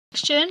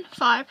Question,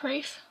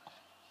 fireproof.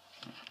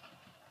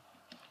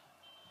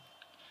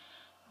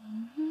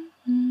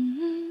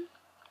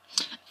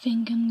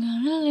 Think I'm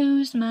gonna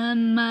lose my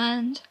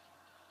mind.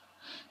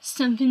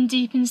 Something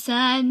deep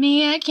inside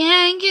me I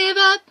can't give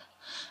up.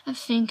 I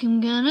think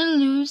I'm gonna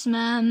lose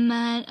my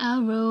mind. I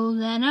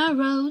roll and I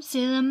roll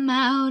till I'm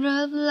out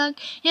of luck.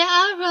 Yeah,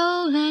 I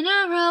roll and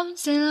I roll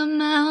till I'm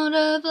out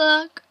of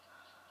luck.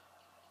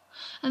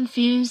 I'm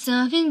feeling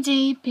something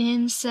deep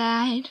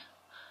inside,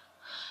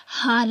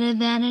 hotter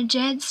than a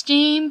jet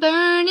stream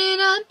burning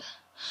up.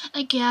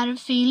 I got a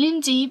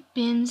feeling deep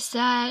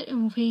inside,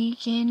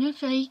 waking and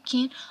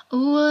faking.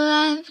 All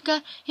I've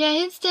got, yeah,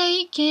 it's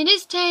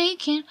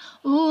taking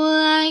all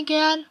I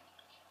got.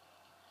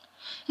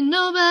 And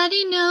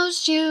nobody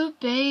knows you,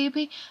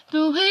 baby,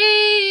 the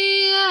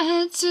way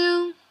I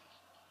do.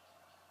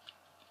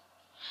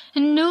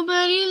 And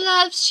nobody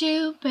loves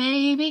you,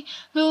 baby,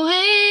 the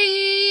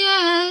way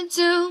I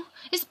do.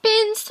 It's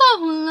been so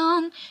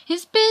long,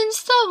 it's been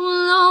so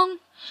long.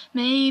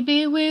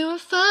 Maybe we were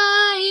fireproof.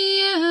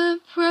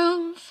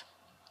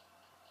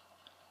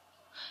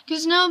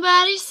 'Cause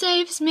nobody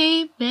saves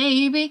me,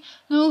 baby,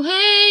 the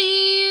way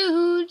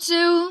you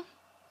do.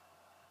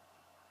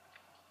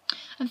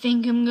 I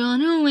think I'm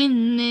gonna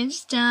win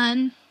this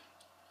time.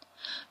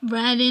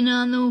 Riding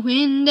on the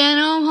wind and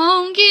I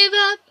won't give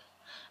up.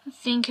 I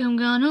think I'm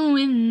gonna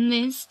win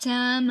this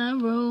time. I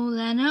roll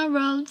and I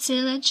roll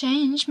till I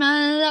change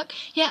my luck.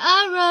 Yeah,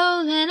 I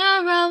roll and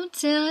I roll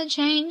till I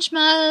change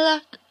my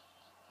luck.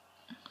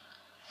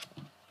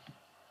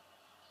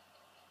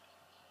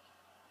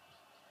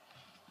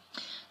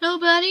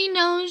 Nobody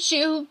knows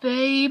you,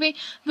 baby,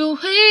 the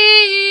way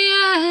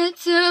I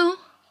do.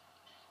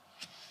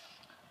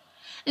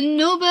 And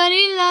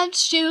nobody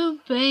loves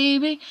you,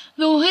 baby,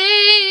 the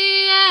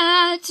way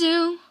I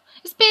do.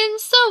 It's been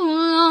so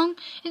long,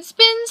 it's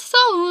been so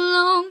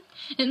long.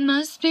 It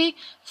must be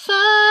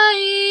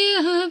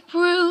fireproof.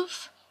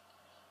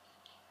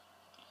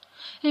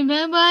 And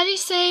nobody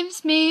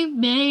saves me,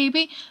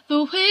 baby,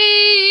 the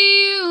way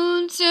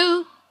you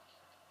do.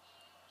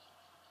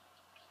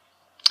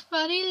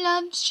 Nobody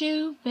loves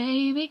you,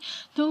 baby,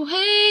 the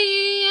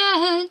way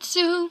I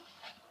do.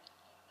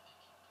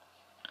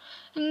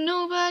 And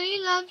nobody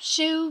loves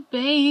you,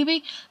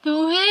 baby, the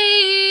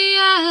way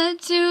I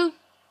do.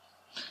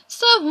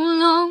 So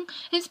long,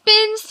 it's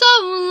been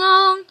so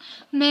long.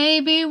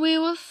 Maybe we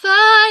were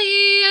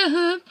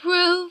fireproof.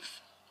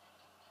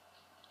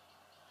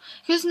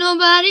 'Cause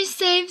nobody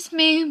saves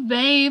me,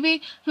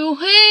 baby, the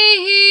way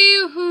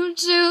you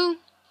do.